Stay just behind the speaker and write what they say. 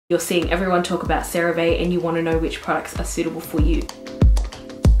You're seeing everyone talk about Cerave and you want to know which products are suitable for you.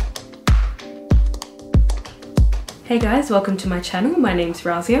 Hey guys, welcome to my channel. My name's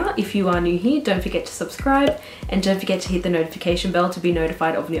Razia. If you are new here, don't forget to subscribe and don't forget to hit the notification bell to be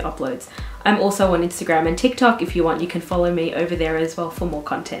notified of new uploads. I'm also on Instagram and TikTok. If you want, you can follow me over there as well for more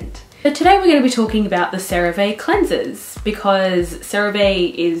content. So today we're going to be talking about the Cerave cleansers because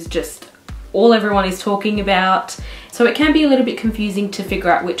Cerave is just all everyone is talking about. So it can be a little bit confusing to figure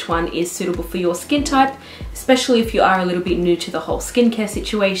out which one is suitable for your skin type, especially if you are a little bit new to the whole skincare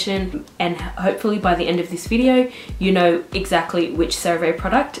situation. And hopefully by the end of this video, you know exactly which Cerave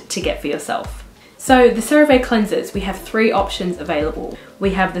product to get for yourself. So the Cerave cleansers, we have three options available. We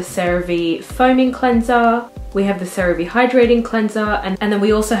have the Cerave foaming cleanser, we have the Cerave hydrating cleanser, and then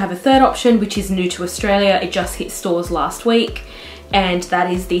we also have a third option which is new to Australia. It just hit stores last week, and that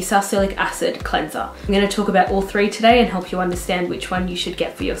is the salicylic acid cleanser. I'm going to talk about all three today and help you understand which one you should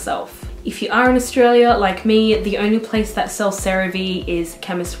get for yourself. If you are in Australia like me, the only place that sells Cerave is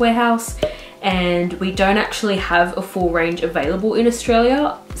Chemist Warehouse, and we don't actually have a full range available in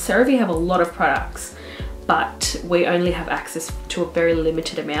Australia. Cerave have a lot of products, but we only have access to a very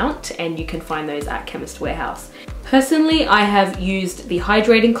limited amount, and you can find those at Chemist Warehouse. Personally, I have used the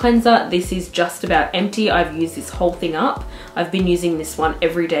hydrating cleanser. This is just about empty. I've used this whole thing up. I've been using this one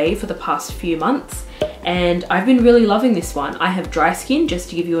every day for the past few months, and I've been really loving this one. I have dry skin, just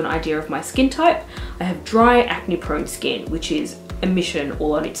to give you an idea of my skin type. I have dry, acne-prone skin, which is a mission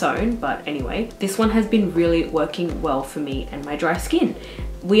all on its own, but anyway, this one has been really working well for me and my dry skin.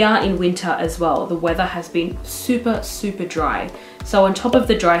 We are in winter as well. The weather has been super dry. So on top of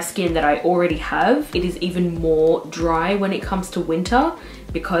the dry skin that I already have, it is even more dry when it comes to winter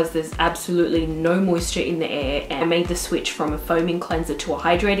because there's absolutely no moisture in the air. And I made the switch from a foaming cleanser to a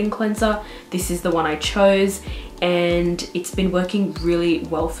hydrating cleanser. This is the one I chose, and it's been working really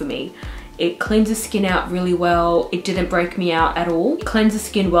well for me. It cleanses skin out really well. It didn't break me out at all. It cleanses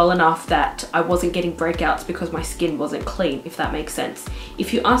skin well enough that I wasn't getting breakouts because my skin wasn't clean, if that makes sense.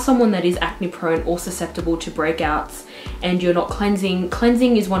 If you are someone that is acne prone or susceptible to breakouts and you're not cleansing,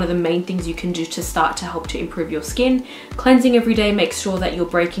 cleansing is one of the main things you can do to start to help to improve your skin. Cleansing every day makes sure that you're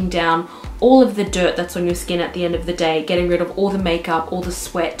breaking down all of the dirt that's on your skin at the end of the day, getting rid of all the makeup, all the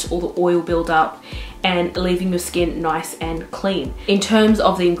sweat, all the oil buildup, and leaving your skin nice and clean. In terms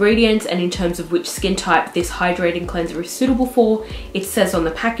of the ingredients and in terms of which skin type this hydrating cleanser is suitable for, it says on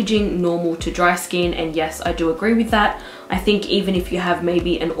the packaging normal to dry skin, and yes, I do agree with that. I think even if you have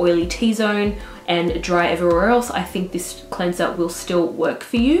maybe an oily T-zone and dry everywhere else, I think this cleanser will still work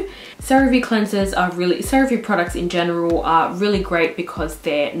for you. Cerave cleansers are Cerave products in general are really great because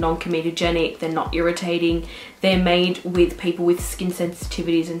they're non-comedogenic, they're not irritating, they're made with people with skin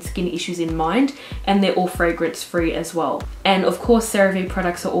sensitivities and skin issues in mind, and they're all fragrance free as well. And of course, Cerave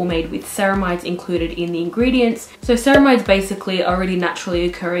products are all made with ceramides included in the ingredients. So ceramides basically are already naturally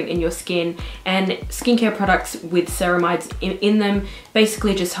occurring in your skin, and skincare products with ceramides in them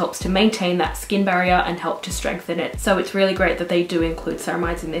basically just helps to maintain that skin barrier and help to strengthen it. So it's really great that they do include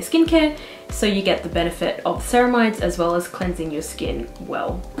ceramides in their skincare, so you get the benefit of ceramides as well as cleansing your skin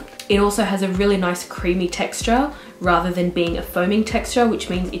well. It also has a really nice creamy texture rather than being a foaming texture, which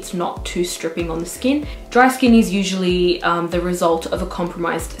means it's not too stripping on the skin. Dry skin is usually the result of a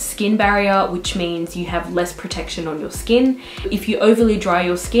compromised skin barrier, which means you have less protection on your skin. If you overly dry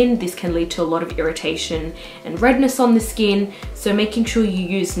your skin, this can lead to a lot of irritation and redness on the skin. So making sure you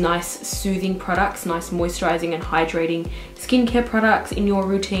use nice soothing products, nice moisturizing and hydrating skincare products in your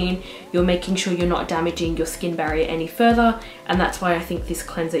routine, you're making sure you're not damaging your skin barrier any further, and that's why I think this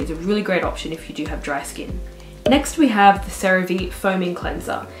cleanser is a really great option if you do have dry skin. Next we have the Cerave foaming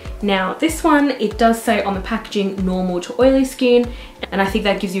cleanser. Now this one, it does say on the packaging normal to oily skin, and I think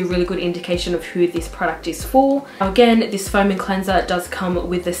that gives you a really good indication of who this product is for. Again, this foaming cleanser does come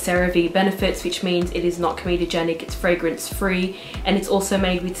with the Cerave benefits, which means it is not comedogenic, it's fragrance free, and it's also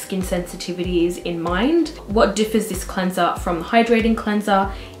made with skin sensitivities in mind. What differs this cleanser from the hydrating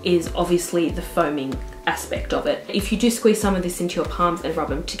cleanser is obviously the foaming aspect of it. If you do squeeze some of this into your palms and rub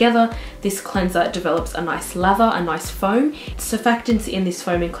them together, this cleanser develops a nice lather, a nice foam. Surfactants in this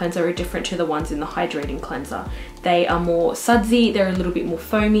foaming cleanser are different to the ones in the hydrating cleanser. They are more sudsy, they're a little bit more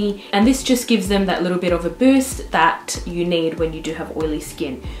foamy, and this just gives them that little bit of a boost that you need when you do have oily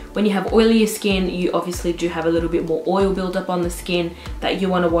skin. When you have oilier skin, you obviously do have a little bit more oil buildup on the skin that you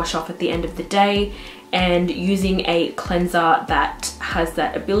want to wash off at the end of the day, and using a cleanser that has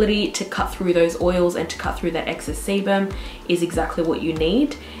that ability to cut through those oils and to cut through that excess sebum is exactly what you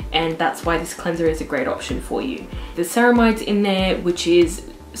need, and that's why this cleanser is a great option for you. The ceramides in there, which is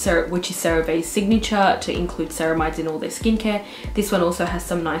which is Cerave's signature to include ceramides in all their skincare. This one also has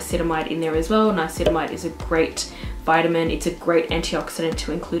some niacinamide in there as well. Niacinamide is a great vitamin. It's a great antioxidant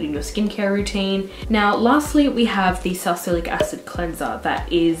to include in your skincare routine. Now, lastly, we have the salicylic acid cleanser.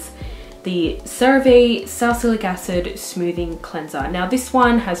 That is the Cerave Salicylic Acid Smoothing Cleanser. Now, this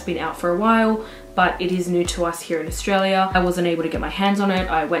one has been out for a while, but it is new to us here in Australia. I wasn't able to get my hands on it.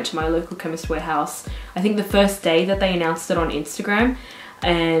 I went to my local chemist warehouse, I think the first day that they announced it on Instagram,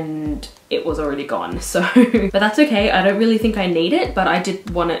 and it was already gone. So, but that's okay. I don't really think I need it, but I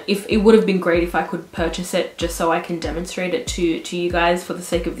did want to, if it would have been great if I could purchase it just so I can demonstrate it to you guys for the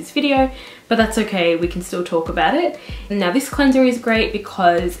sake of this video, but that's okay. We can still talk about it. Now, this cleanser is great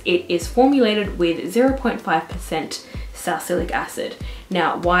because it is formulated with 0.5% salicylic acid.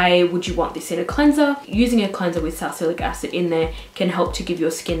 Now, why would you want this in a cleanser? Using a cleanser with salicylic acid in there can help to give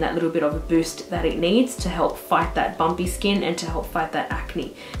your skin that little bit of a boost that it needs to help fight that bumpy skin and to help fight that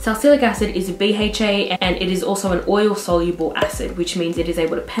acne. Salicylic acid is a BHA, and it is also an oil soluble acid, which means it is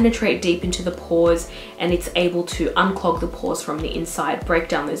able to penetrate deep into the pores, and it's able to unclog the pores from the inside, break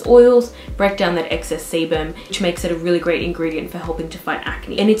down those oils, break down that excess sebum, which makes it a really great ingredient for helping to fight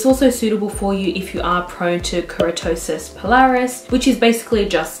acne. And it's also suitable for you if you are prone to keratosis pilaris, which is basically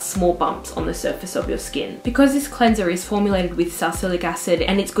just small bumps on the surface of your skin. Because this cleanser is formulated with salicylic acid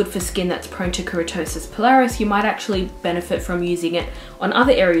and it's good for skin that's prone to keratosis pilaris, you might actually benefit from using it on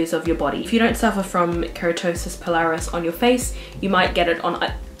other areas of your body. If you don't suffer from keratosis pilaris on your face, you might get it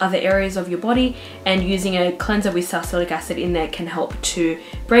on other areas of your body, and using a cleanser with salicylic acid in there can help to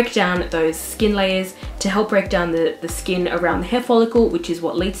break down those skin layers, to help break down the skin around the hair follicle, which is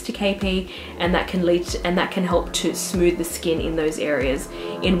what leads to KP, and that can help to smooth the skin in those areas,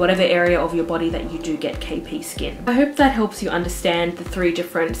 in whatever area of your body that you do get KP skin. I hope that helps you understand the 3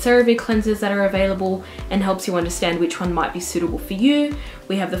 different CeraVe cleansers that are available and helps you understand which one might be suitable for you.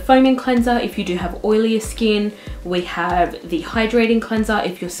 We have the foaming cleanser if you do have oilier skin. We have the hydrating cleanser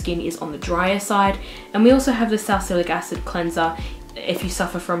if your skin is on the drier side. And we also have the salicylic acid cleanser if you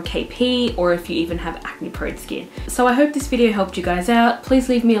suffer from KP or if you even have acne prone skin. So I hope this video helped you guys out. Please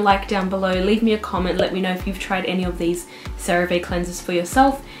leave me a like down below, leave me a comment, let me know if you've tried any of these CeraVe cleansers for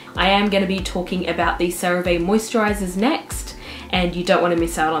yourself. I am going to be talking about the Cerave moisturizers next, and you don't want to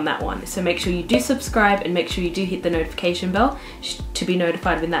miss out on that one. So make sure you do subscribe and make sure you do hit the notification bell to be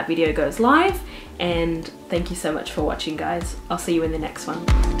notified when that video goes live. And thank you so much for watching, guys. I'll see you in the next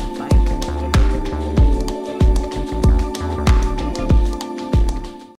one.